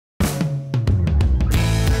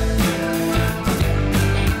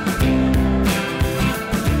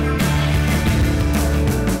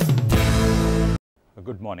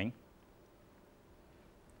Good morning.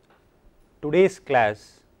 Today's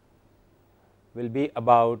class will be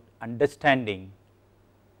about understanding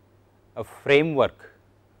a framework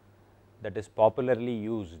that is popularly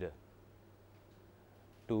used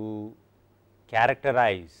to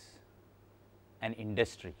characterize an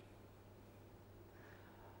industry.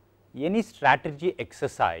 Any strategy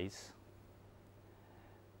exercise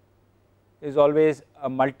is always a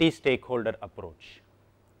multi-stakeholder approach.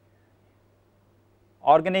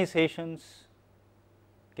 Organizations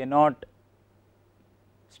cannot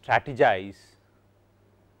strategize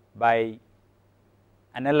by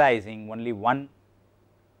analyzing only one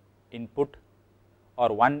input or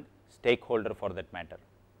one stakeholder for that matter.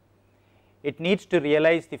 It needs to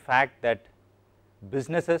realize the fact that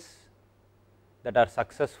businesses that are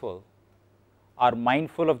successful are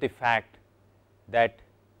mindful of the fact that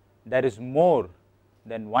there is more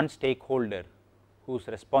than one stakeholder who is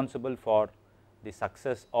responsible for the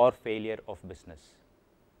success or failure of business.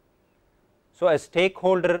 So, a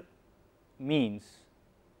stakeholder means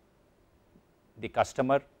the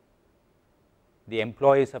customer, the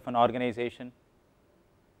employees of an organization,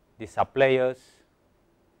 the suppliers,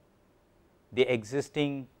 the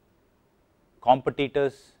existing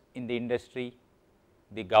competitors in the industry,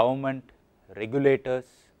 the government, regulators.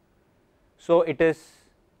 So, it is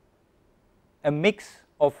a mix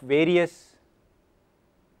of various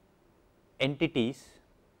entities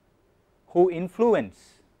who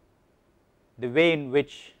influence the way in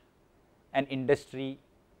which an industry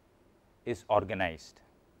is organized.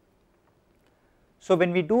 So,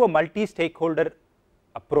 when we do a multi-stakeholder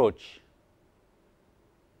approach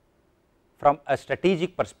from a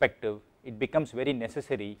strategic perspective, it becomes very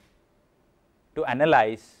necessary to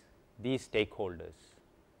analyze these stakeholders.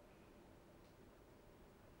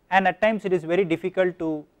 And at times it is very difficult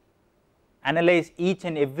to analyze each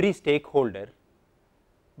and every stakeholder,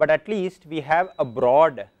 but at least we have a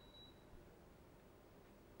broad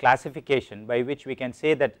classification by which we can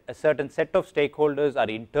say that a certain set of stakeholders are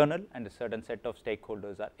internal and a certain set of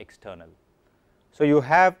stakeholders are external. So, you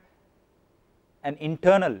have an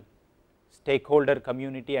internal stakeholder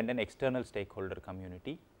community and an external stakeholder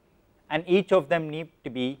community, and each of them need to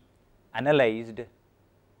be analyzed,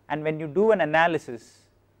 and when you do an analysis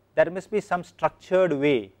there must be some structured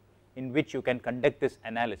way in which you can conduct this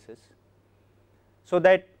analysis, so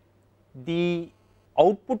that the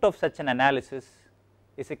output of such an analysis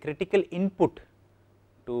is a critical input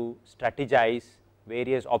to strategize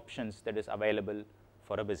various options that is available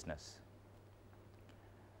for a business.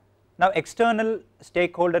 Now, external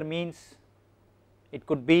stakeholder means it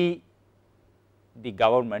could be the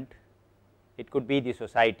government, it could be the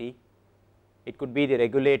society, it could be the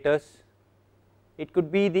regulators, it could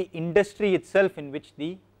be the industry itself in which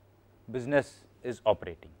the business is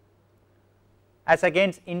operating. As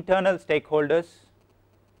against internal stakeholders,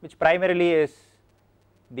 which primarily is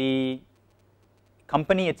the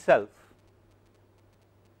company itself,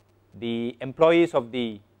 the employees of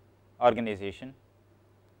the organization,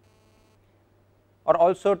 or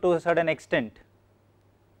also to a certain extent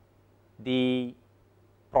the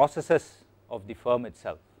processes of the firm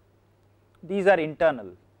itself. These are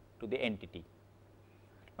internal to the entity.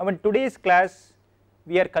 Now, in today's class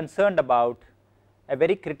we are concerned about a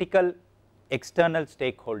very critical external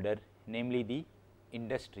stakeholder, namely the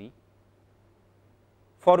industry,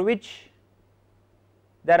 for which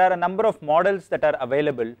there are a number of models that are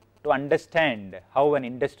available to understand how an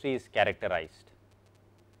industry is characterized.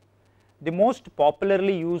 The most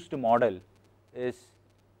popularly used model is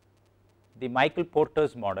the Michael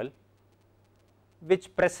Porter's model,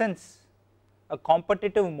 which presents a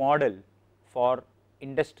competitive model for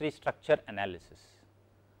industry structure analysis.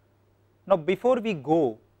 Now, before we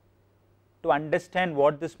go to understand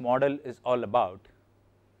what this model is all about,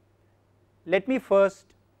 let me first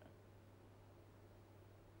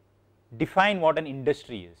define what an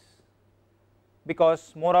industry is,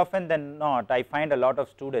 because more often than not I find a lot of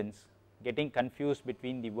students getting confused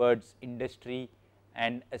between the words industry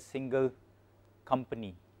and a single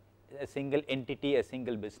company, a single entity, a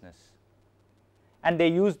single business, and they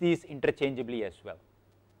use these interchangeably as well.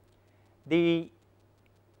 The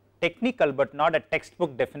technical but not a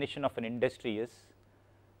textbook definition of an industry is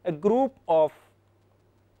a group of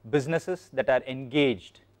businesses that are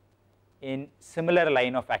engaged in similar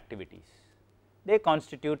line of activities. They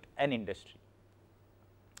constitute an industry.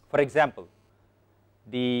 For example,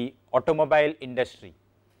 the automobile industry.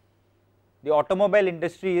 The automobile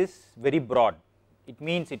industry is very broad. It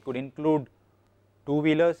means it could include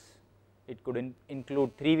two-wheelers, it could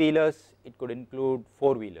include three-wheelers, it could include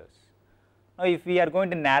four-wheelers. Now, if we are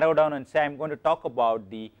going to narrow down and say I am going to talk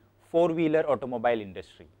about the four-wheeler automobile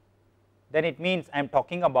industry, then it means I am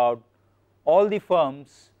talking about all the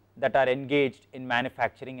firms that are engaged in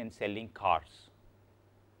manufacturing and selling cars.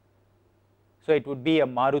 So, it would be a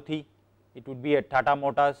Maruti, it would be a Tata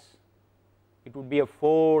Motors, it would be a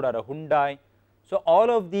Ford or a Hyundai. So, all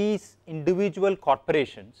of these individual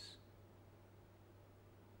corporations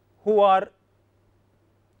who are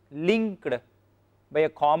linked by a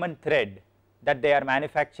common thread that they are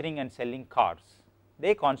manufacturing and selling cars,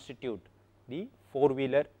 they constitute the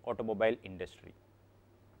four-wheeler automobile industry.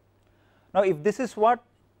 Now, if this is what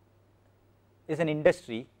is an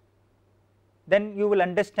industry, then you will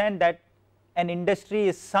understand that an industry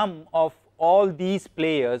is sum of all these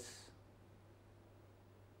players,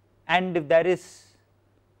 and if there is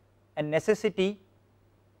a necessity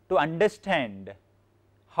to understand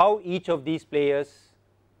how each of these players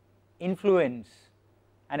influence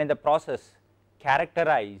and in the process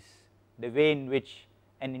characterize the way in which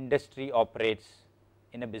an industry operates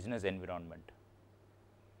in a business environment.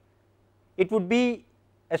 It would be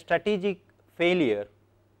a strategic failure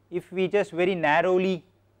if we just very narrowly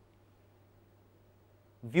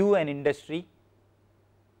view an industry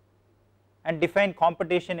and define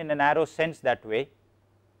competition in a narrow sense that way.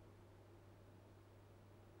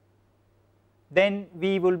 Then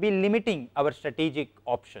we will be limiting our strategic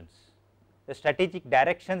options. The strategic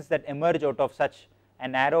directions that emerge out of such a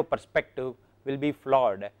narrow perspective will be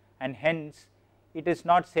flawed, and hence it is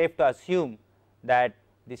not safe to assume that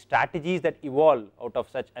the strategies that evolve out of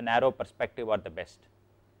such a narrow perspective are the best.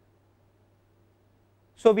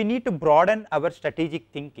 So, we need to broaden our strategic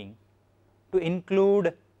thinking to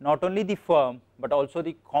include not only the firm, but also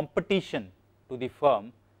the competition to the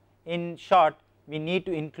firm. In short, we need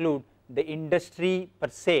to include the industry per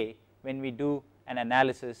se when we do an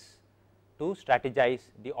analysis to strategize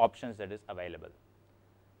the options that is available.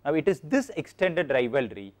 Now, it is this extended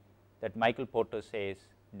rivalry that Michael Porter says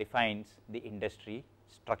defines the industry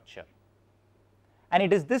structure, and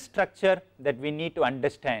it is this structure that we need to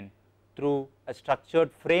understand through a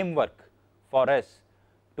structured framework for us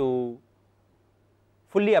to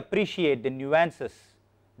fully appreciate the nuances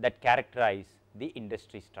that characterize the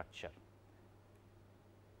industry structure.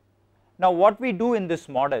 Now, what we do in this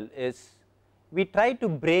model is we try to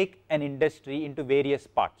break an industry into various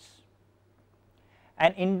parts.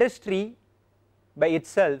 An industry by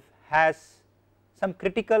itself has some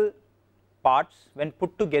critical parts, when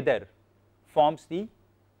put together forms the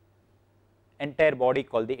entire body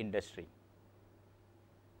called the industry.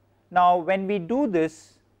 Now, when we do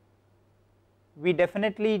this, we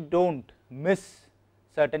definitely do not miss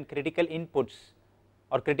certain critical inputs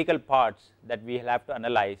or critical parts that we will have to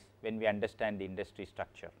analyze when we understand the industry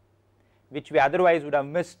structure, which we otherwise would have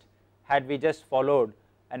missed had we just followed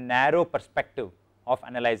a narrow perspective of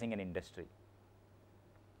analyzing an industry.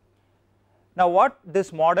 Now, what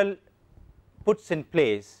this model puts in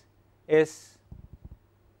place is,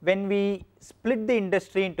 when we split the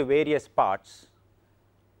industry into various parts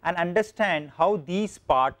and understand how these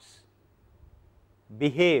parts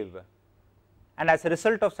behave, and as a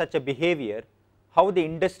result of such a behavior how the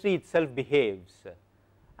industry itself behaves,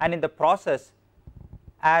 and in the process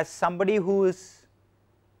as somebody who is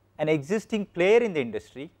an existing player in the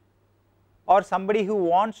industry or somebody who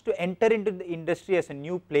wants to enter into the industry as a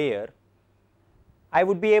new player, I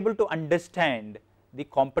would be able to understand the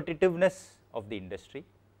competitiveness of the industry.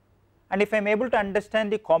 And if I am able to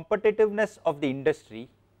understand the competitiveness of the industry,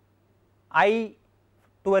 I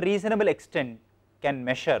to a reasonable extent can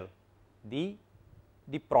measure the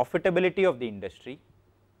profitability of the industry.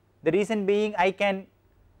 The reason being, I can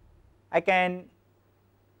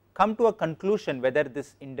come to a conclusion whether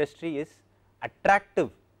this industry is attractive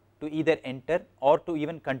to either enter or to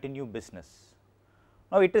even continue business.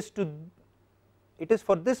 Now, it is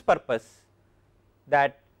for this purpose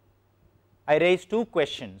that I raise two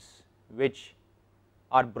questions which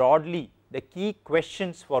are broadly the key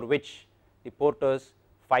questions for which the Porter's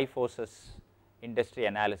 5 forces industry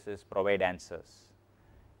analysis provide answers.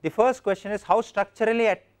 The first question is, how structurally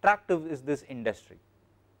attractive is this industry,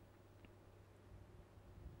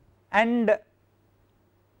 and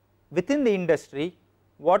within the industry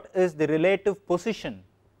what is the relative position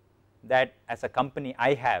that as a company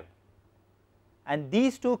I have, and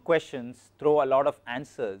these two questions throw a lot of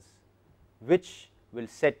answers which will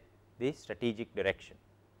set the strategic direction.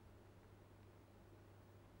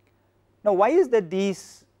 Now, why is that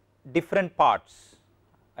these different parts?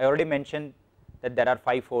 I already mentioned that there are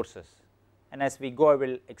 5 forces, and as we go I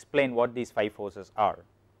will explain what these 5 forces are.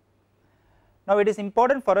 Now, it is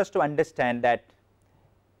important for us to understand that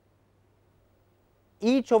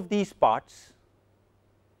each of these parts,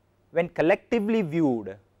 when collectively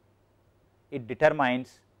viewed, it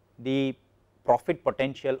determines the profit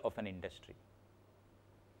potential of an industry.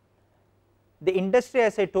 The industry,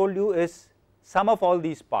 as I told you, is sum of all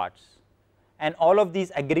these parts, and all of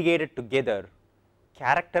these aggregated together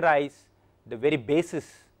characterize the very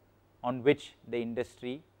basis on which the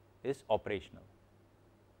industry is operational.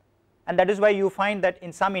 And that is why you find that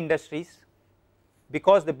in some industries,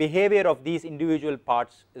 because the behavior of these individual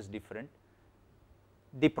parts is different,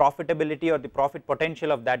 the profitability or the profit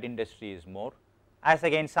potential of that industry is more, as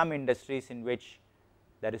against some industries in which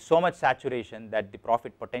there is so much saturation that the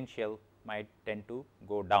profit potential might tend to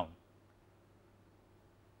go down.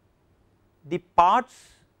 The parts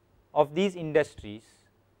of these industries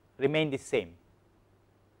remain the same,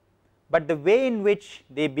 but the way in which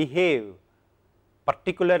they behave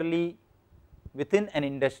particularly within an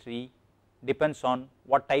industry depends on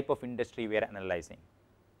what type of industry we are analyzing.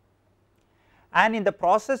 And in the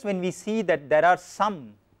process, when we see that there are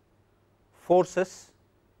some forces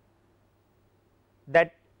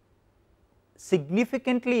that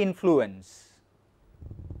significantly influence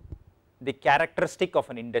the characteristic of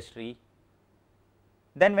an industry,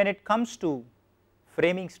 then when it comes to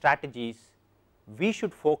framing strategies, we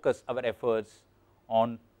should focus our efforts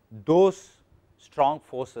on those strong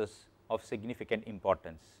forces of significant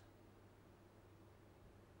importance.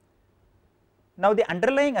 Now, the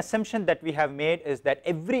underlying assumption that we have made is that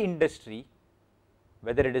every industry,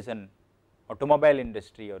 whether it is an automobile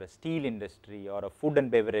industry or a steel industry or a food and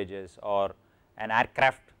beverages or an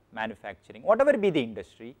aircraft manufacturing, whatever be the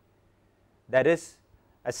industry, there is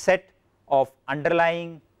a set of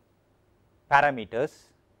underlying parameters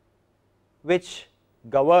which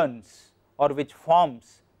governs or which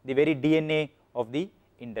forms the very DNA of the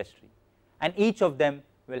industry, and each of them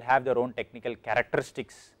will have their own technical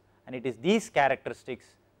characteristics, and it is these characteristics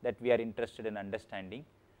that we are interested in understanding,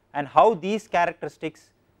 and how these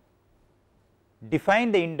characteristics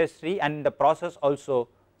define the industry and in the process also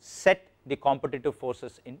set the competitive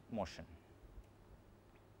forces in motion.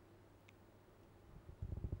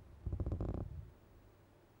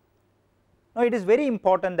 Now, it is very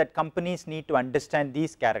important that companies need to understand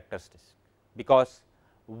these characteristics, because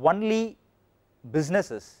only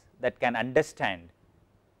businesses that can understand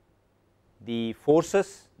the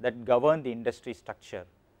forces that govern the industry structure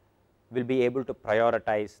will be able to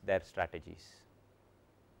prioritize their strategies.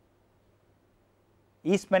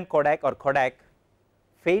 Eastman Kodak or Kodak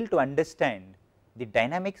failed to understand the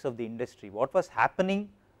dynamics of the industry, what was happening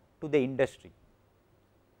to the industry.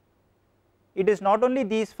 It is not only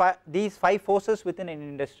these five forces within an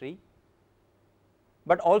industry,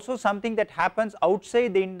 but also something that happens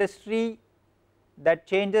outside the industry that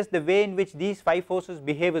changes the way in which these five forces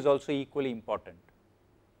behave is also equally important.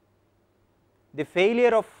 The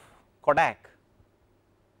failure of Kodak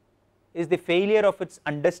is the failure of its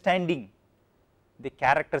understanding the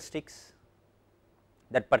characteristics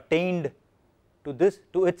that pertained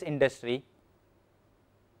to its industry,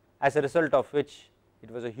 as a result of which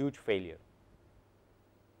it was a huge failure.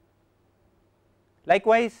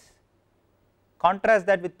 Likewise, contrast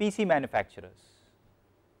that with PC manufacturers.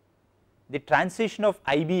 The transition of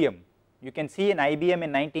IBM, you can see an IBM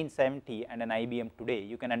in 1970 and an IBM today,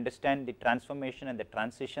 you can understand the transformation and the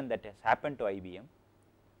transition that has happened to IBM.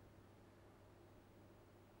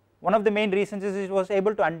 One of the main reasons is it was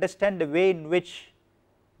able to understand the way in which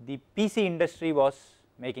the PC industry was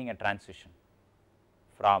making a transition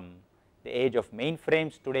from the age of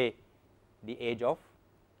mainframes today, the age of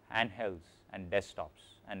handhelds and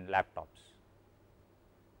desktops and laptops.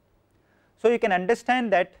 So, you can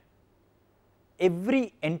understand that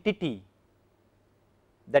every entity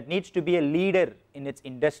that needs to be a leader in its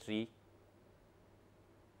industry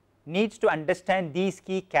needs to understand these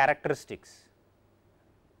key characteristics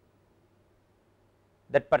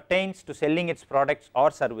that pertains to selling its products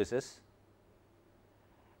or services,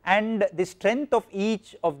 and the strength of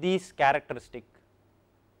each of these characteristics,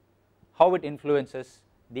 how it influences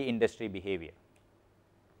the industry behavior.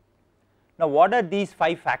 Now, what are these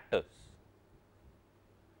five factors?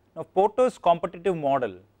 Now, Porter's competitive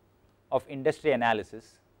model of industry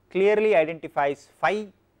analysis clearly identifies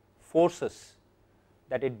five forces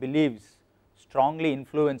that it believes strongly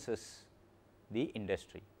influences the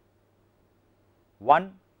industry.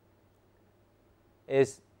 One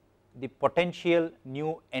is the potential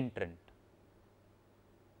new entrant.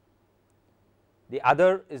 The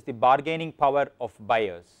other is the bargaining power of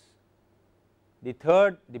buyers. The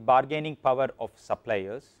third, the bargaining power of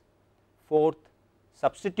suppliers. Fourth,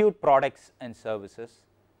 substitute products and services.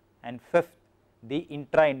 And fifth, the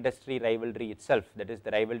intra-industry rivalry itself, that is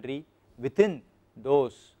the rivalry within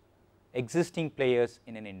those existing players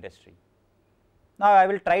in an industry. Now I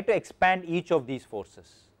will try to expand each of these forces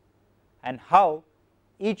and how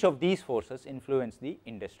each of these forces influence the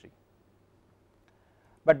industry.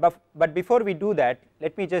 But before we do that,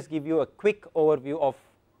 let me just give you a quick overview of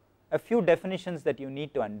a few definitions that you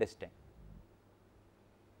need to understand.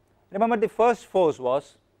 Remember, the first force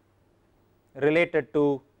was related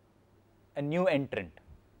to a new entrant.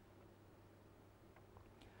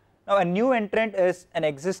 Now a new entrant is an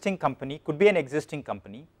existing company, could be an existing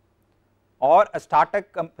company or a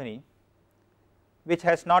startup company which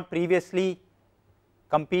has not previously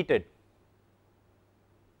competed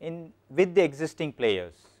with the existing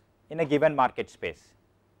players in a given market space.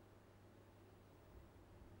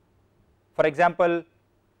 For example,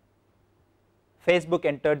 Facebook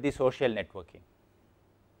entered the social networking,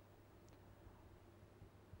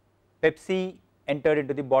 Pepsi entered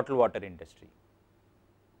into the bottled water industry.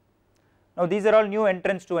 Now these are all new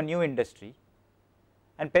entrants to a new industry,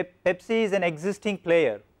 and Pepsi is an existing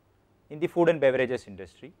player in the food and beverages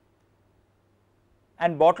industry,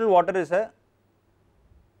 and bottled water is a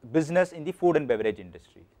business in the food and beverage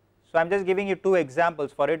industry. So I am just giving you two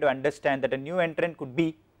examples for you to understand that a new entrant could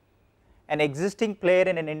be an existing player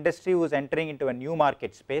in an industry who is entering into a new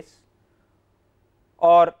market space,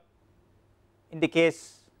 or in the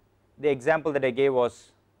case, the example that I gave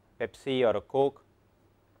was Pepsi or a Coke,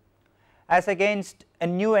 as against a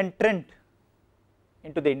new entrant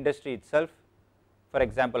into the industry itself, for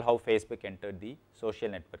example how Facebook entered the social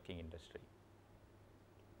networking industry.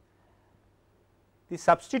 The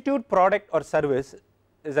substitute product or service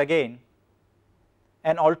is again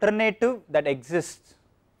an alternative that exists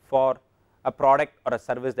for a product or a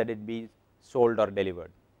service that it be sold or delivered.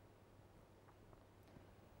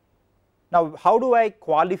 Now how do I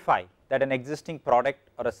qualify that an existing product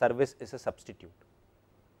or a service is a substitute?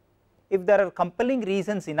 If there are compelling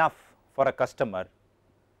reasons enough for a customer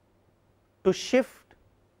to shift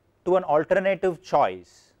to an alternative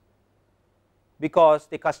choice because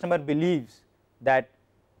the customer believes that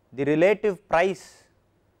the relative price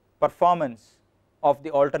performance of the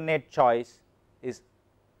alternate choice is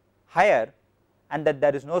higher and that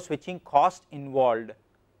there is no switching cost involved,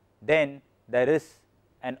 then there is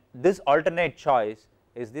this alternate choice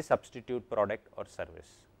is the substitute product or service.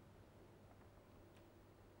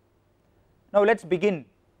 Now let us begin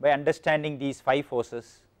by understanding these 5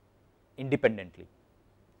 forces independently.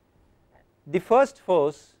 The first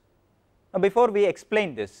force, now before we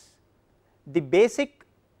explain this, the basic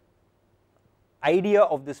idea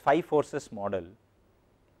of this 5 forces model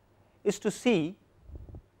is to see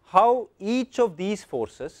how each of these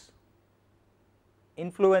forces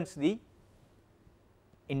influence the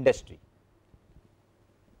industry.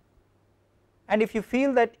 And if you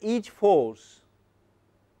feel that each force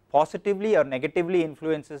positively or negatively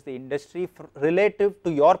influences the industry relative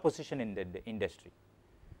to your position in the industry,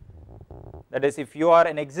 that is, if you are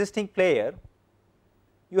an existing player,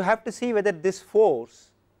 you have to see whether this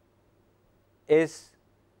force is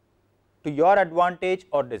to your advantage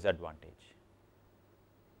or disadvantage.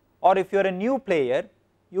 Or if you are a new player,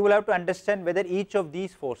 you will have to understand whether each of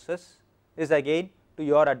these forces is again to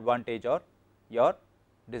your advantage or your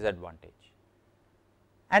disadvantage.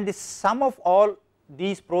 And the sum of all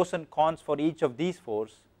these pros and cons for each of these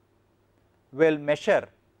forces will measure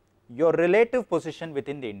your relative position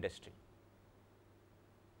within the industry,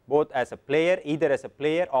 both as a player, either as a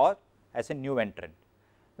player or as a new entrant.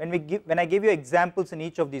 When I give you examples in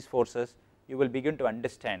each of these forces, you will begin to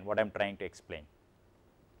understand what I am trying to explain.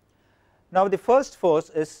 Now the first force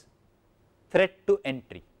is threat to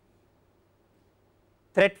entry,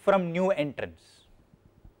 threat from new entrants.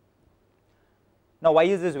 Now why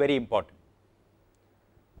is this very important?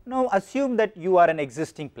 Now assume that you are an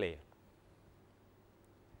existing player,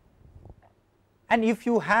 and if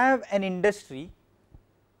you have an industry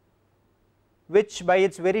which by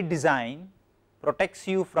its very design protects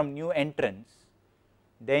you from new entrants,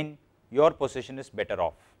 then your position is better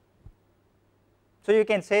off. So you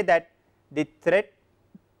can say that the threat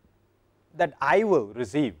that I will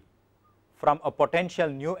receive from a potential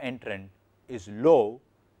new entrant is low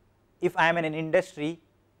if I am in an industry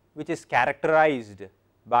which is characterized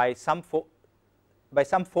by some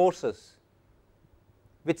forces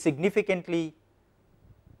which significantly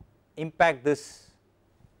impact this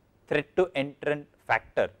threat to entrant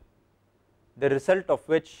factor, the result of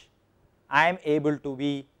which I am able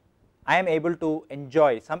to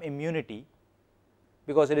enjoy some immunity,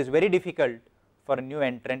 because it is very difficult for a new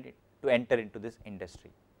entrant to enter into this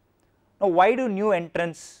industry. Now why do new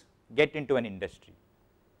entrants get into an industry?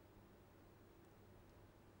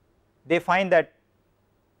 They find that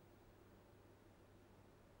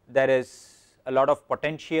there is a lot of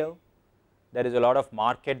potential, there is a lot of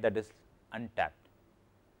market that is untapped.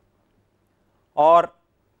 Or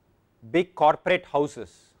big corporate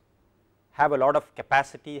houses have a lot of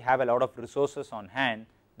capacity, have a lot of resources on hand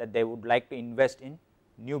that they would like to invest in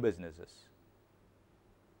new businesses.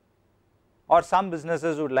 Or some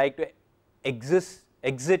businesses would like to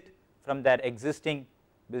exit from their existing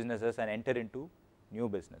businesses and enter into new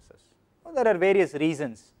businesses. Well, there are various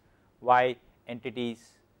reasons why entities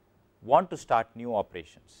want to start new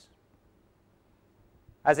operations.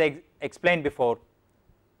 As I explained before,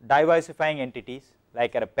 diversifying entities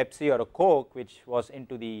like a Pepsi or a Coke, which was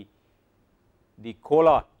into the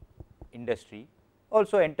cola industry,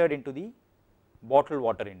 also entered into the bottled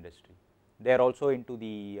water industry. They are also into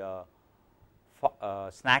the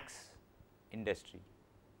snacks industry.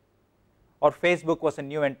 Or Facebook was a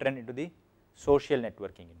new entrant into the social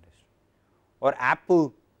networking industry. Or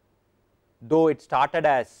Apple, though it started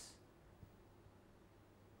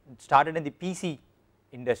in the PC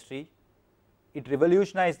industry, it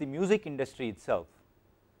revolutionized the music industry itself,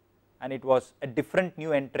 and it was a different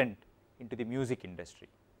new entrant into the music industry.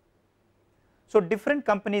 So, different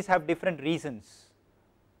companies have different reasons,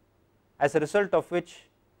 as a result of which,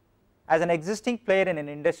 as an existing player in an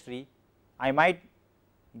industry, I might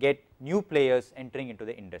get new players entering into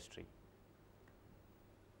the industry.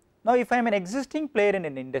 Now, if I am an existing player in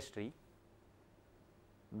an industry,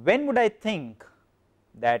 when would I think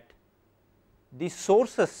that the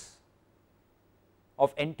sources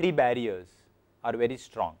of entry barriers are very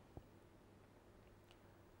strong?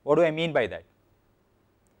 What do I mean by that?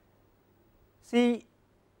 See,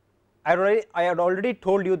 I had already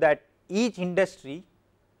told you that each industry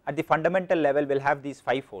at the fundamental level will have these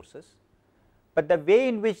 5 forces, but the way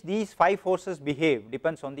in which these 5 forces behave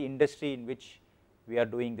depends on the industry in which we are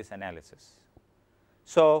doing this analysis.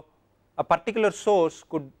 So, a particular source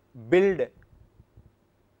could build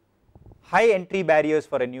high entry barriers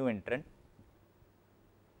for a new entrant,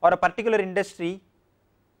 or a particular industry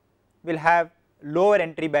will have lower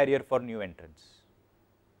entry barrier for new entrants.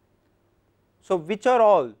 So, which are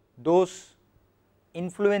all those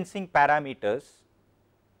influencing parameters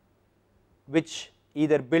which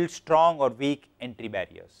either build strong or weak entry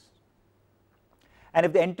barriers? And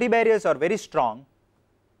if the entry barriers are very strong,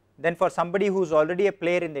 then for somebody who is already a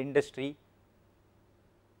player in the industry,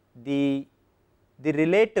 the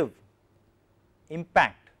relative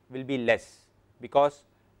impact will be less, because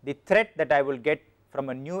the threat that I will get from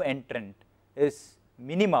a new entrant is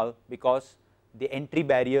minimal, because the entry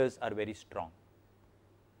barriers are very strong.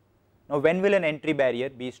 Now, when will an entry barrier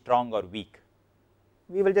be strong or weak?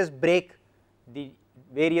 We will just break the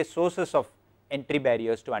various sources of entry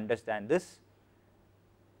barriers to understand this.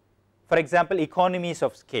 For example, economies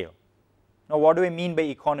of scale. Now, what do I mean by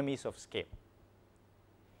economies of scale?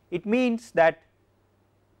 It means that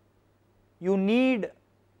you need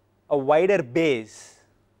a wider base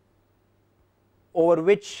over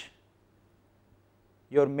which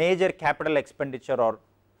your major capital expenditure or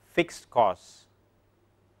fixed costs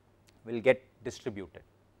will get distributed.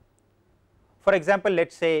 For example, let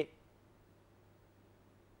us say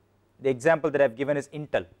the example that I have given is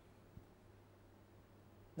Intel.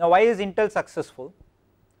 Now, why is Intel successful?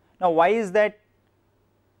 Now, why is that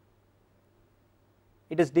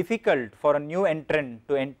it is difficult for a new entrant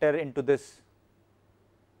to enter into this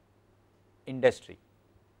industry?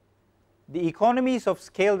 The economies of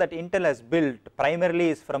scale that Intel has built primarily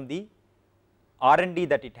is from the R&D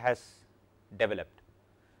that it has developed.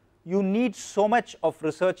 You need so much of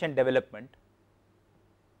research and development,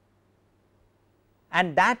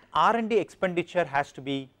 and that R&D expenditure has to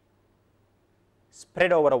be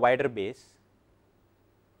spread over a wider base,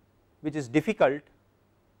 which is difficult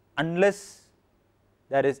unless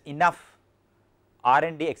there is enough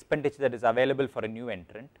R&D expenditure that is available for a new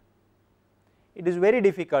entrant. It is very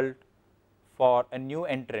difficult for a new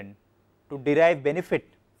entrant to derive benefit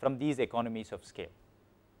from these economies of scale.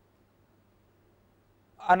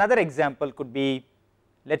 Another example could be,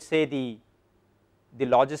 let us say, the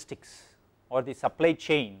logistics or the supply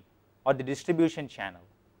chain or the distribution channel.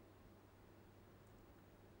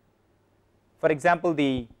 For example,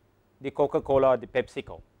 the Coca-Cola or the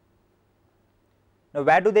PepsiCo. Now,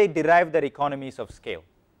 where do they derive their economies of scale?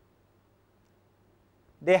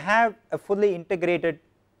 They have a fully integrated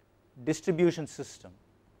distribution system,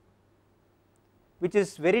 which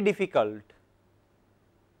is very difficult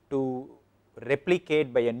to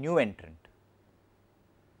replicate by a new entrant,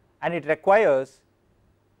 and it requires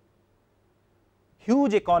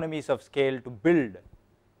huge economies of scale to build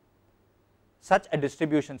such a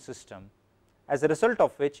distribution system, as a result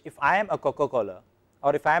of which, if I am a Coca-Cola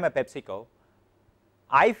or if I am a PepsiCo,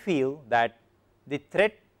 I feel that the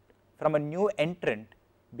threat from a new entrant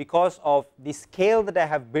because of the scale that I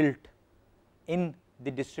have built in the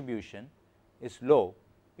distribution is low,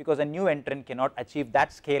 because a new entrant cannot achieve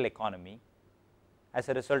that scale economy, as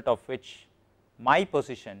a result of which my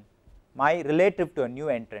position, my relative to a new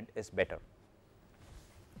entrant is better.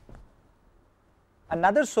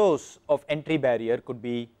 Another source of entry barrier could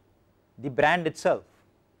be the brand itself.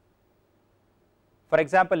 For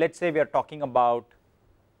example, let us say we are talking about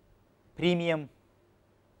premium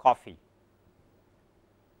coffee.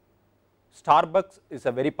 Starbucks is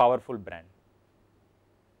a very powerful brand,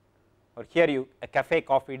 or here a cafe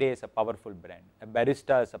coffee day is a powerful brand, a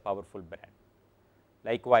barista is a powerful brand.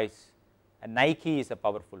 Likewise, a Nike is a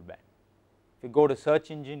powerful brand. If you go to search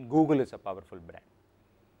engine, Google is a powerful brand.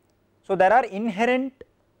 So there are inherent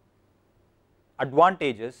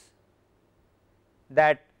advantages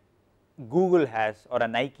that Google has or a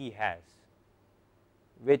Nike has,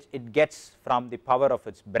 which it gets from the power of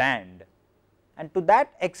its brand, and to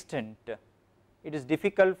that extent it is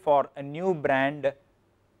difficult for a new brand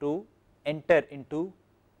to enter into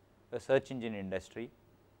the search engine industry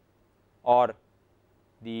or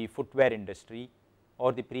the footwear industry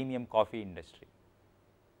or the premium coffee industry.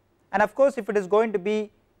 And of course, if it is going to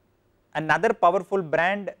be another powerful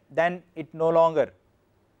brand, then it no longer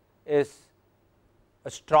is a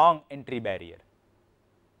strong entry barrier.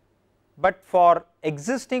 But for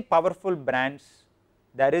existing powerful brands,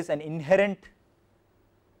 there is an inherent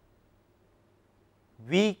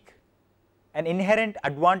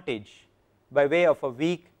advantage by way of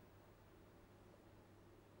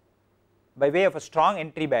a strong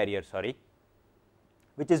entry barrier,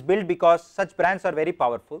 which is built because such brands are very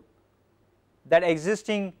powerful that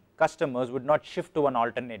existing customers would not shift to an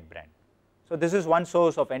alternate brand. So this is one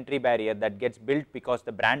source of entry barrier that gets built because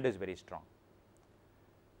the brand is very strong.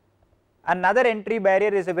 Another entry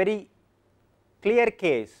barrier is a very clear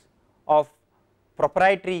case of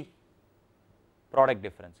proprietary product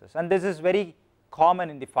differences, and this is very common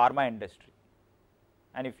in the pharma industry.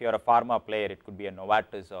 And if you are a pharma player, it could be a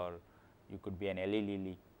Novartis or you could be an Eli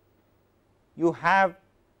Lilly. You have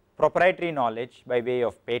proprietary knowledge by way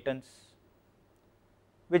of patents,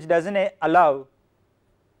 which does not allow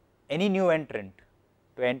any new entrant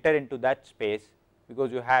to enter into that space,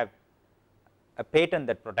 because you have a patent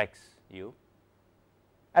that protects you,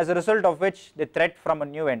 as a result of which the threat from a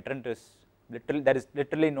new entrant is there is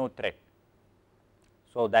literally no threat.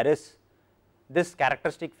 So there is this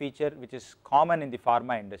characteristic feature which is common in the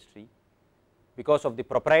pharma industry, because of the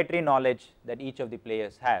proprietary knowledge that each of the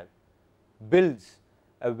players have, builds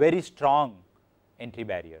a very strong entry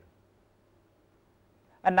barrier.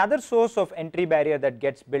 Another source of entry barrier that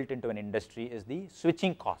gets built into an industry is the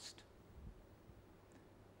switching cost.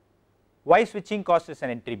 Why switching cost is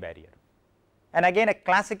an entry barrier? And again, a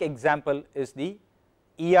classic example is the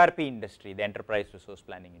ERP industry, the enterprise resource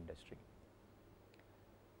planning industry.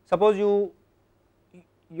 Suppose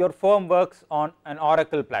your firm works on an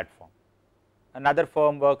Oracle platform, another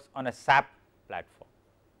firm works on a SAP platform.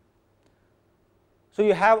 So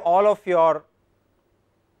you have all of your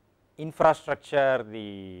infrastructure,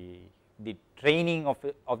 the training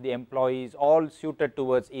of the employees all suited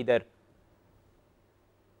towards either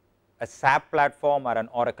a SAP platform or an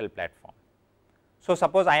Oracle platform. So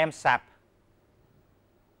suppose I am SAP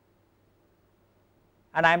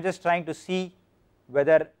and I am just trying to see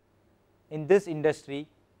whether in this industry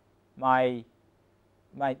the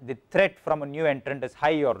threat from a new entrant is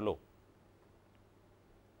high or low.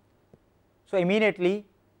 So immediately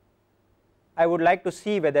I would like to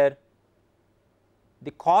see whether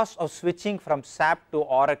the cost of switching from SAP to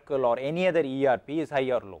Oracle or any other ERP is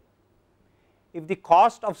high or low. If the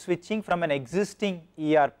cost of switching from an existing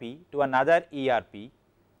ERP to another ERP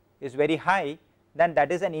is very high, then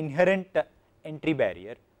that is an inherent entry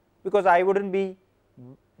barrier, because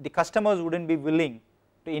the customers would not be willing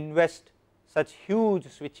to invest such huge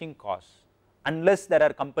switching costs unless there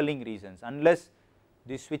are compelling reasons, unless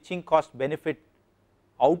the switching cost benefit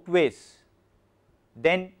outweighs.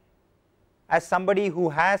 Then as somebody who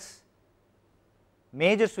has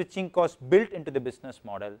major switching costs built into the business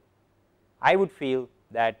model, I would feel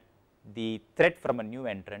that the threat from a new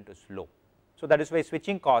entrant is low. So that is why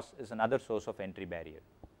switching cost is another source of entry barrier.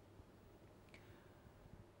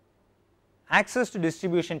 Access to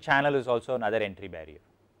distribution channel is also another entry barrier,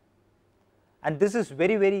 and this is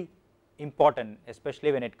very important,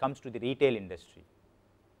 especially when it comes to the retail industry,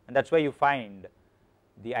 and that is why you find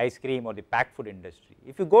the ice cream or the packed food industry.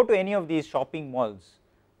 If you go to any of these shopping malls,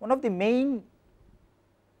 one of the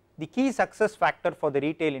key success factor for the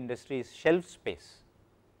retail industry is shelf space.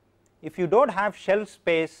 If you do not have shelf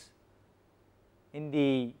space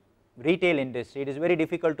retail industry, it is very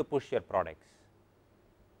difficult to push your products.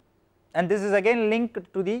 And this is again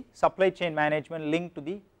linked to the supply chain management, linked to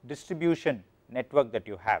the distribution network that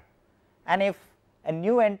you have. And if a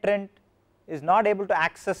new entrant is not able to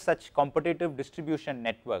access such competitive distribution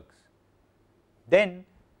networks, then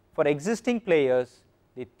for existing players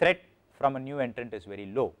the threat from a new entrant is very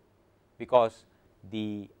low, because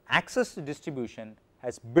the access to distribution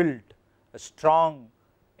has built a strong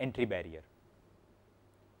entry barrier.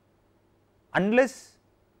 Unless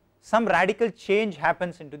some radical change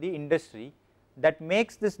happens into the industry that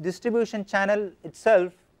makes this distribution channel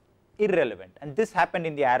itself irrelevant, and this happened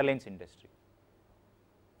in the airlines industry.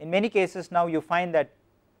 In many cases now you find that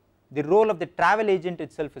the role of the travel agent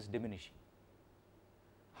itself is diminishing.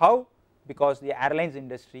 How? Because the airlines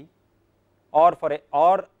industry or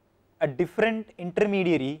a different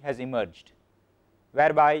intermediary has emerged,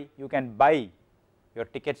 whereby you can buy your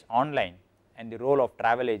tickets online and the role of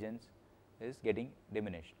travel agents is getting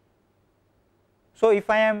diminished. So, if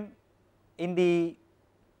I am in the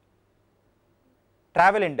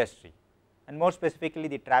travel industry and more specifically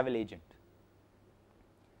the travel agent,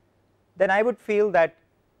 then I would feel that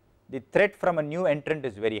the threat from a new entrant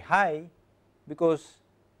is very high, because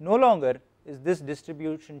no longer is this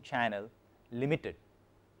distribution channel limited,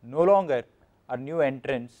 no longer are new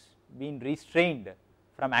entrants being restrained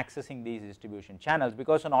from accessing these distribution channels,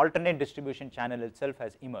 because an alternate distribution channel itself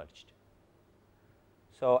has emerged.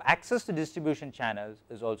 So, access to distribution channels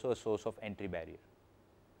is also a source of entry barrier.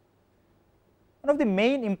 One of the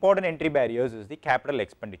main important entry barriers is the capital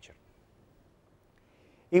expenditure.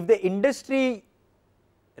 If the industry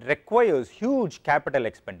requires huge capital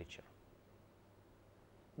expenditure,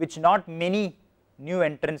 which not many new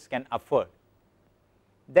entrants can afford,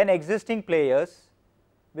 then existing players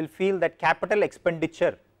will feel that capital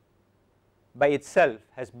expenditure by itself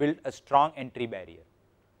has built a strong entry barrier,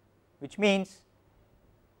 which means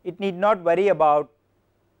it need not worry about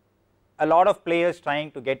a lot of players trying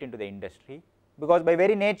to get into the industry, because by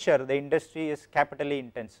very nature the industry is capitally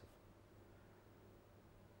intensive.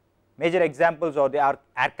 Major examples are the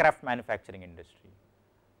aircraft manufacturing industry,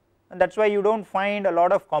 and that is why you do not find a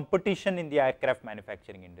lot of competition in the aircraft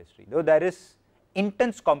manufacturing industry, though there is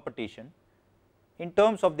intense competition. In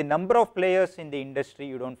terms of the number of players in the industry,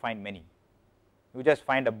 you do not find many, you just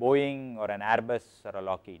find a Boeing or an Airbus or a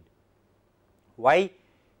Lockheed. Why?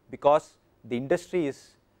 Because the industry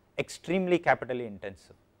is extremely capitally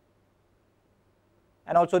intensive,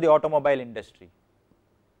 and also the automobile industry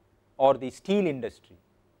or the steel industry.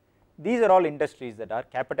 These are all industries that are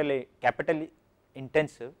capitally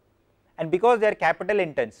intensive, and because they are capital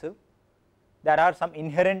intensive, there are some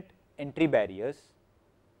inherent entry barriers.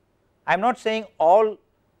 I am not saying all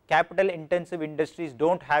capital intensive industries do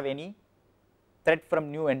not have any threat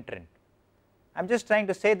from new entrant. I am just trying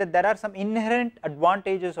to say that there are some inherent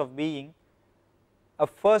advantages of being a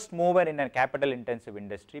first mover in a capital intensive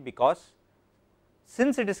industry, because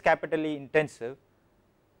since it is capitally intensive,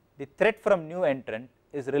 the threat from new entrant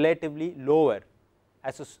is relatively lower.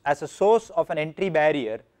 As a source of an entry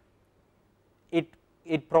barrier,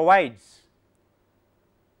 it provides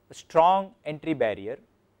a strong entry barrier,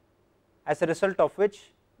 as a result of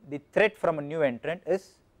which the threat from a new entrant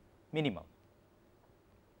is minimal.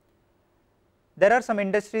 There are some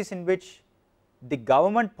industries in which the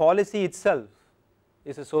government policy itself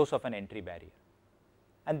is a source of an entry barrier,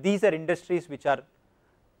 and these are industries which are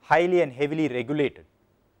highly and heavily regulated,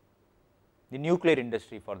 the nuclear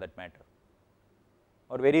industry for that matter,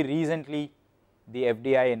 or very recently the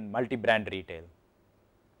FDI in multi-brand retail,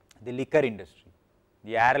 the liquor industry,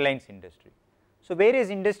 the airlines industry. So, various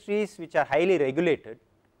industries which are highly regulated,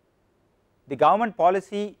 the government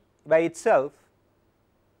policy by itself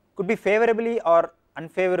could be favorably or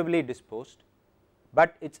unfavorably disposed,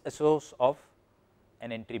 but it is a source of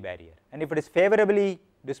an entry barrier, and if it is favorably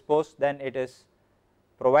disposed, then it is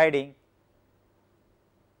providing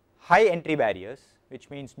high entry barriers, which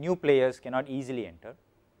means new players cannot easily enter,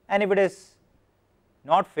 and if it is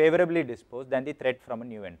not favorably disposed, then the threat from a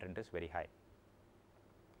new entrant is very high.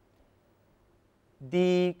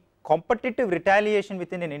 The competitive retaliation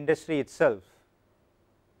within an industry itself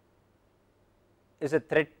is a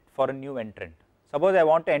threat for a new entrant. Suppose I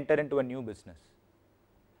want to enter into a new business,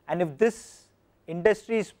 and if this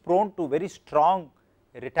industry is prone to very strong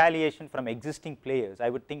retaliation from existing players, I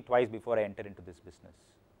would think twice before I enter into this business.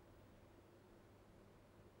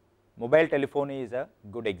 Mobile telephony is a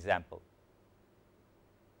good example.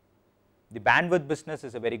 The bandwidth business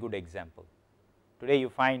is a very good example. Today you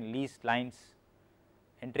find leased lines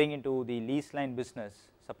entering into the lease line business.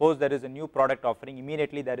 Suppose there is a new product offering,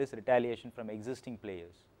 immediately there is retaliation from existing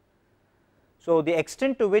players. So, the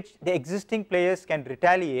extent to which the existing players can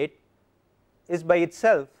retaliate is by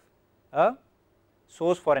itself a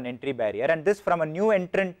source for an entry barrier, and this from a new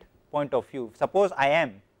entrant point of view. Suppose I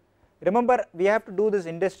am, remember we have to do this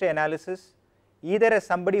industry analysis either as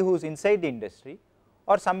somebody who is inside the industry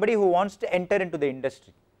or somebody who wants to enter into the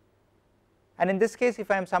industry, and in this case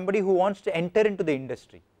if I am somebody who wants to enter into the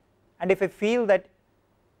industry, and if I feel that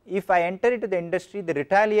if I enter into the industry the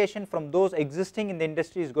retaliation from those existing in the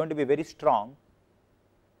industry is going to be very strong,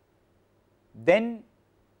 then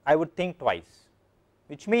I would think twice,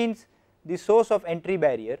 which means the source of entry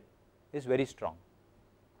barrier is very strong.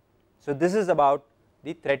 So, this is about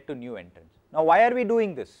the threat to new entrants. Now, why are we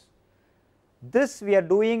doing this? This we are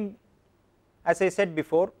doing, as I said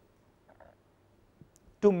before,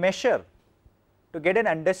 to measure, to get an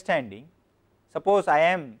understanding. Suppose I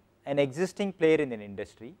am an existing player in an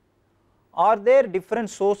industry, are there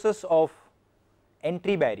different sources of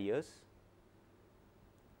entry barriers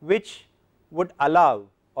which would allow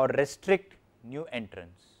or restrict new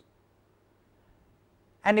entrants,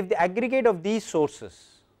 and if the aggregate of these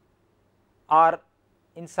sources are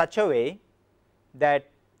in such a way that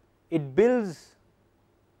it builds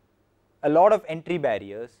a lot of entry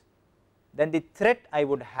barriers, then the threat I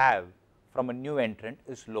would have from a new entrant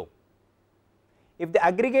is low. If the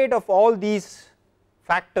aggregate of all these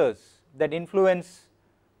factors that influence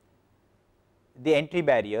the entry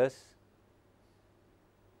barriers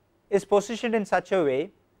is positioned in such a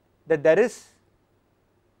way that there is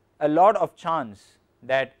a lot of chance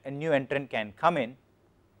that a new entrant can come in,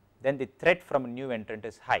 then the threat from a new entrant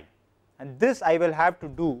is high, and this I will have to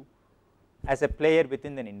do as a player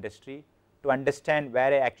within an industry to understand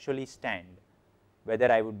where I actually stand,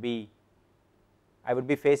 whether I would be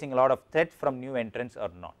facing a lot of threat from new entrants or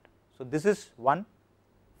not. So, this is one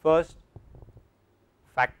first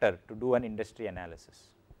factor to do an industry analysis.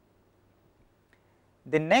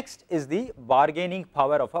 The next is the bargaining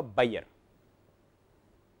power of a buyer.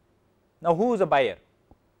 Now, who is a buyer?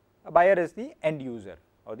 A buyer is the end user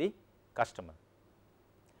or the customer,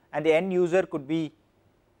 and the end user could be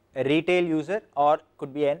a retail user or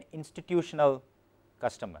could be an institutional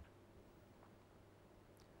customer.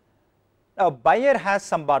 Now, buyer has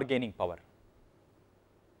some bargaining power.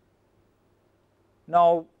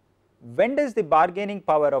 Now, when does the bargaining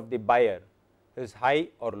power of the buyer is high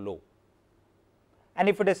or low? And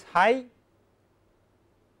if it is high,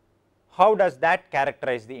 how does that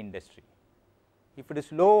characterize the industry? If it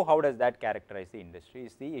is low, how does that characterize the industry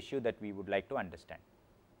is the issue that we would like to understand.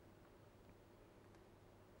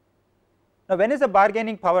 Now, when is the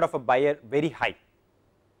bargaining power of a buyer very high?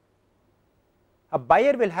 A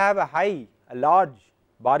buyer will have a large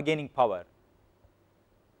bargaining power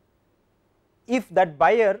if that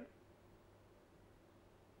buyer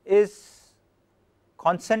is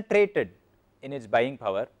concentrated in its buying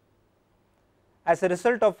power, as a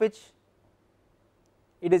result of which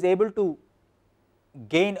it is able to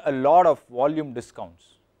gain a lot of volume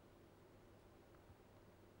discounts.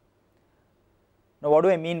 Now, what do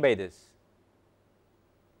I mean by this?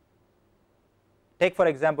 Take for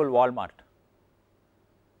example Walmart.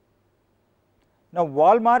 Now,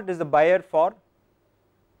 Walmart is the buyer from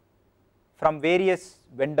various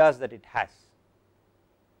vendors that it has,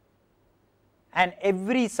 and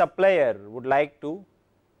every supplier would like to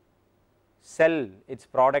sell its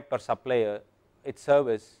product or its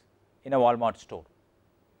service in a Walmart store.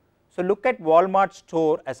 So, look at Walmart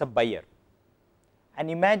store as a buyer and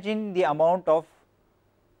imagine the amount of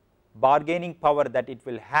bargaining power that it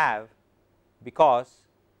will have, because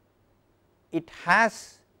it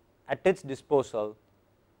has at its disposal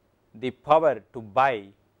the power to buy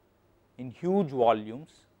in huge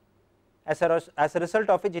volumes, as a result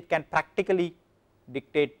of which it can practically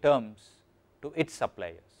dictate terms to its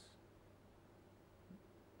suppliers.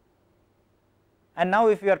 And now,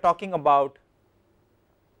 if we are talking about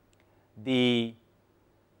the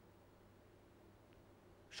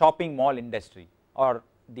shopping mall industry or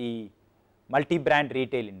the multi-brand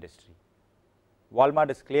retail industry,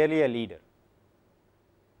 Walmart is clearly a leader,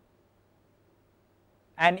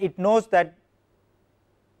 and it knows that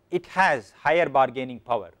it has higher bargaining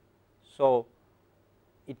power. So,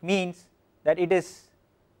 it means that it is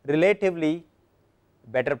relatively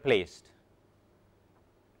better placed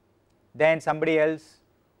than somebody else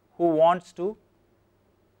who wants to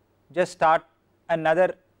just start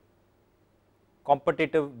another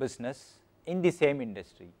competitive business in the same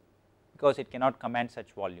industry, because it cannot command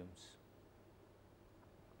such volumes.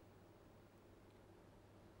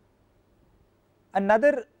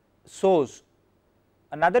 Another source,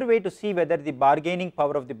 another way to see whether the bargaining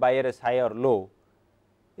power of the buyer is high or low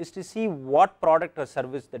is to see what product or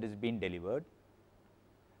service that is being delivered,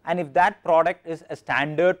 and if that product is a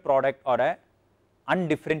standard product or a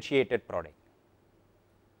undifferentiated product.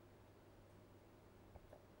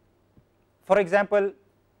 For example,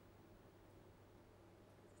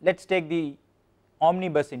 let us take the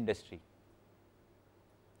omnibus industry.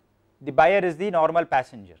 The buyer is the normal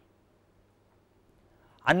passenger.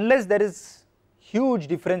 Unless there is huge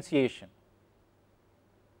differentiation,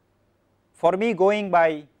 for me going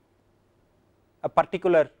by a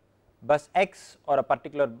particular bus X or a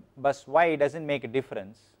particular bus Y does not make a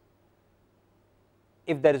difference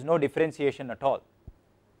if there is no differentiation at all.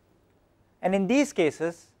 And in these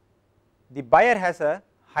cases, the buyer has a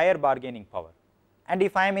higher bargaining power, and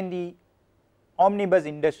if I am in the omnibus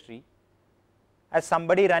industry as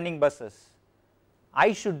somebody running buses,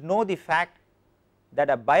 I should know the fact that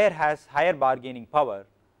a buyer has higher bargaining power,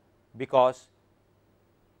 because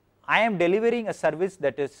I am delivering a service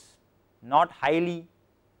that is not highly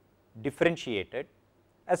differentiated,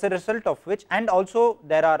 as a result of which, and also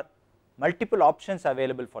there are multiple options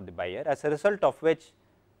available for the buyer, as a result of which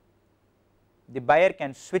the buyer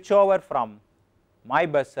can switch over from my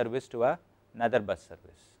bus service to another bus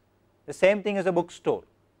service. The same thing as a bookstore.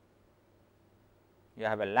 You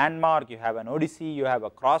have a Landmark, you have an Odyssey, you have a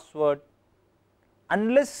Crossword.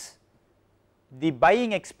 Unless the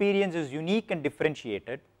buying experience is unique and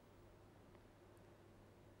differentiated,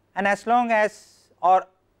 and as long as, or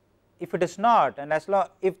if it is not, and as long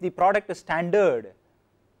if the product is standard,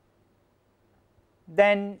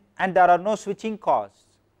 then, and there are no switching costs,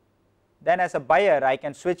 then as a buyer I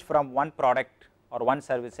can switch from one product or one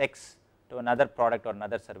service X to another product or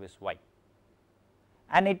another service Y.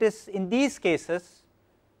 And it is in these cases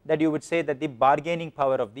that you would say that the bargaining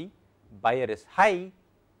power of the buyer is high,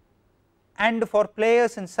 and for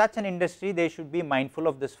players in such an industry they should be mindful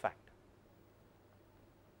of this fact.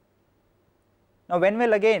 Now, when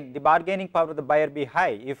will again the bargaining power of the buyer be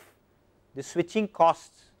high? If the switching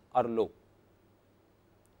costs are low.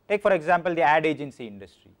 Take for example the ad agency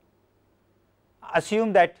industry.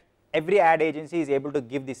 Assume that every ad agency is able to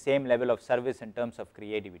give the same level of service in terms of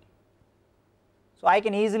creativity. So, I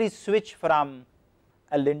can easily switch from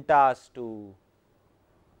a Lintas to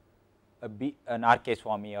an RK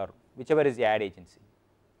Swamy or whichever is the ad agency.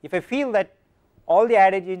 If I feel that all the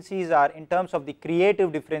ad agencies are, in terms of the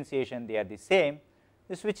creative differentiation, they are the same,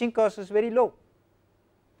 the switching cost is very low.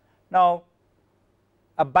 Now,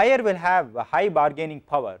 a buyer will have a high bargaining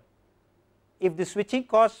power if the switching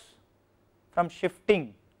costs from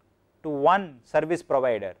shifting to one service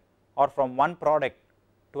provider or from one product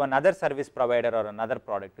to another service provider or another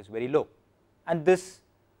product is very low, and this,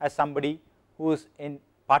 as somebody who is in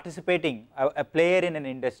participating, a player in an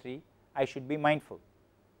industry, I should be mindful.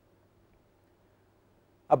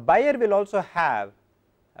 A buyer will also have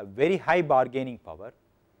a very high bargaining power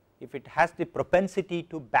if it has the propensity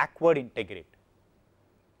to backward integrate.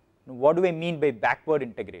 Now, what do I mean by backward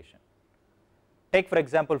integration? Take for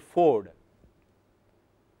example Ford.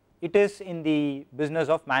 It is in the business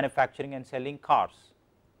of manufacturing and selling cars,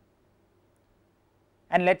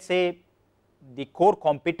 and let us say the core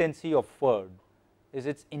competency of Ford is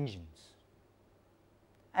its engines,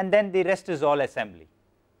 and then the rest is all assembly.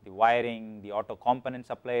 The wiring, the auto component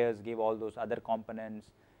suppliers give all those other components,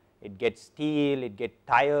 it gets steel, it gets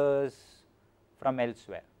tires from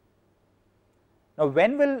elsewhere. Now,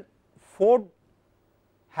 when will Ford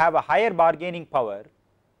have a higher bargaining power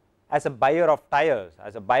as a buyer of tires,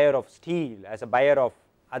 as a buyer of steel, as a buyer of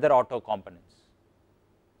other auto components?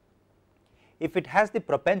 If it has the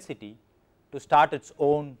propensity to start its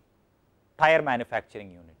own tire manufacturing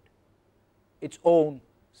unit, its own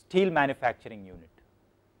steel manufacturing unit.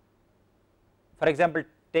 For example,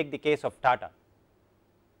 take the case of Tata.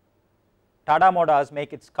 Tata Motors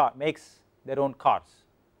makes their own cars,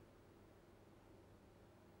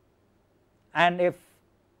 and if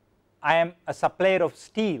I am a supplier of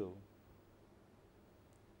steel,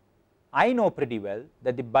 I know pretty well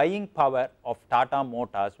that the buying power of Tata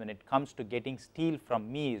Motors when it comes to getting steel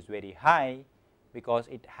from me is very high, because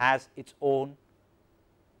it has its own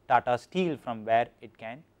Tata Steel from where it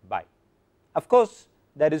can buy. Of course,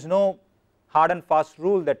 there is no hard and fast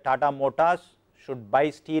rule that Tata Motors should buy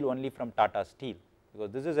steel only from Tata Steel,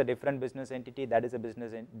 because this is a different business entity, that is a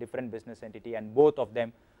different business entity, and both of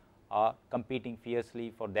them are competing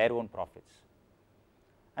fiercely for their own profits.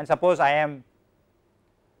 And suppose I am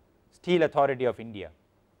Steel Authority of India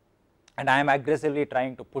and I am aggressively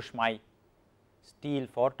trying to push my steel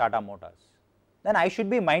for Tata Motors, then I should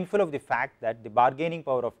be mindful of the fact that the bargaining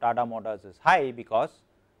power of Tata Motors is high, because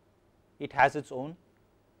it has its own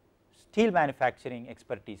steel manufacturing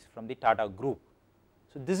expertise from the Tata group.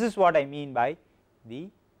 So, this is what I mean by the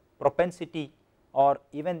propensity or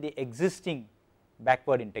even the existing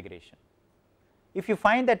backward integration. If you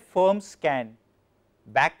find that firms can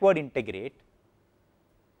backward integrate,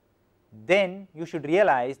 then you should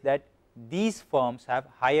realize that these firms have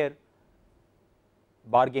higher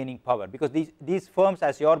bargaining power, because these firms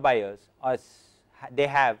as your buyers they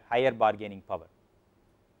have higher bargaining power.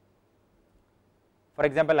 For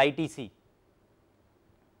example, ITC,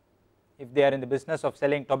 if they are in the business of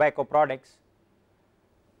selling tobacco products,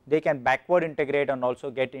 they can backward integrate and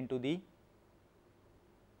also get into the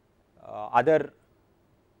other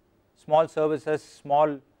small services,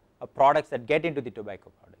 small products that get into the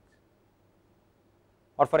tobacco products.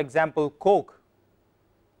 Or for example, Coke,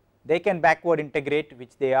 they can backward integrate,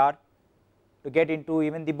 which they are, to get into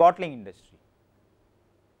even the bottling industry.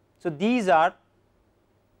 So, these are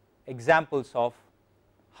examples of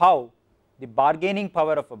how the bargaining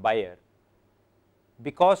power of a buyer,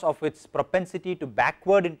 because of its propensity to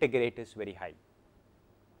backward integrate, is very high.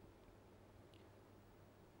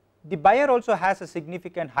 The buyer also has a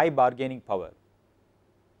significant high bargaining power.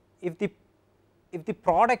 If the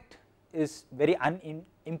product is very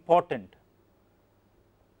unimportant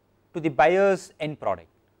to the buyer's end product.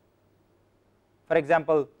 For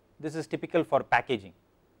example, this is typical for packaging.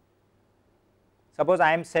 Suppose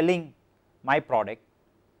I am selling my product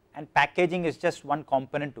and packaging is just one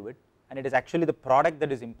component to it, and it is actually the product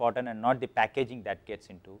that is important and not the packaging that gets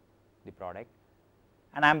into the product,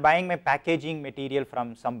 and I am buying my packaging material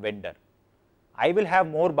from some vendor. I will have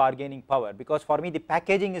more bargaining power, because for me the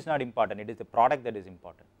packaging is not important, it is the product that is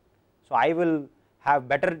important. So, I will have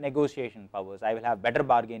better negotiation powers, I will have better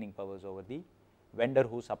bargaining powers over the vendor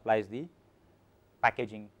who supplies the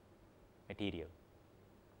packaging material.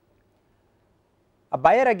 A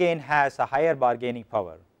buyer again has a higher bargaining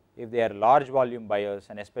power if they are large volume buyers,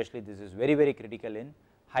 and especially this is very critical in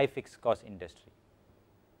high fixed cost industry.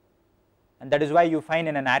 And that is why you find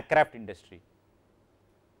in an aircraft industry,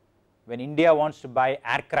 when India wants to buy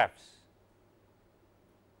aircrafts,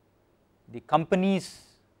 the companies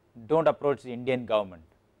do not approach the Indian government.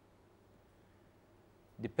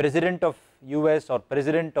 The president of US or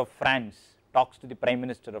president of France talks to the Prime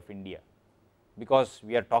Minister of India, because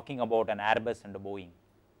we are talking about an Airbus and a Boeing.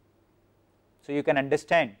 So, you can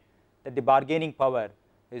understand that the bargaining power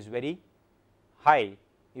is very high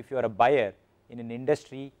if you are a buyer in an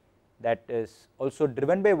industry that is also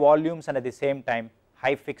driven by volumes and at the same time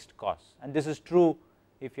high fixed costs, and this is true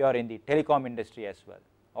if you are in the telecom industry as well,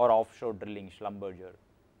 or offshore drilling, Schlumberger.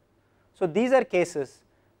 So, these are cases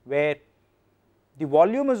where the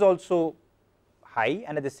volume is also high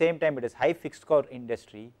and at the same time it is high fixed cost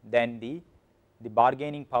industry, then the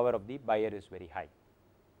bargaining power of the buyer is very high.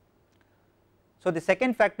 So, the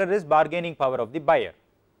second factor is bargaining power of the buyer,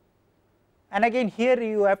 and again here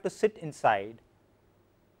you have to sit inside,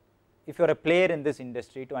 if you are a player in this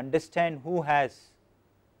industry, to understand who has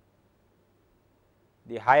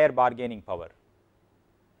the higher bargaining power.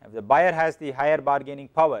 If the buyer has the higher bargaining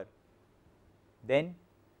power, then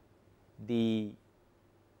the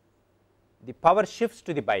power shifts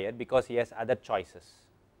to the buyer because he has other choices.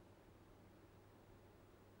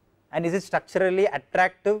 And is it structurally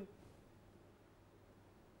attractive?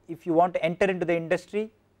 If you want to enter into the industry,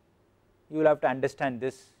 you will have to understand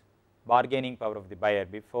this bargaining power of the buyer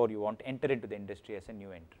before you want to enter into the industry as a new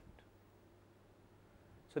entrant.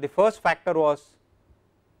 So, the first factor was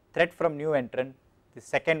threat from new entrant, the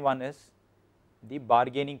second one is the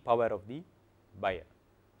bargaining power of the buyer.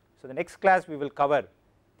 So, the next class we will cover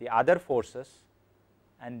the other forces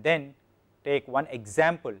and then take one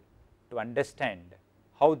example to understand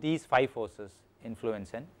how these 5 forces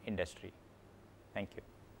influence an industry. Thank you.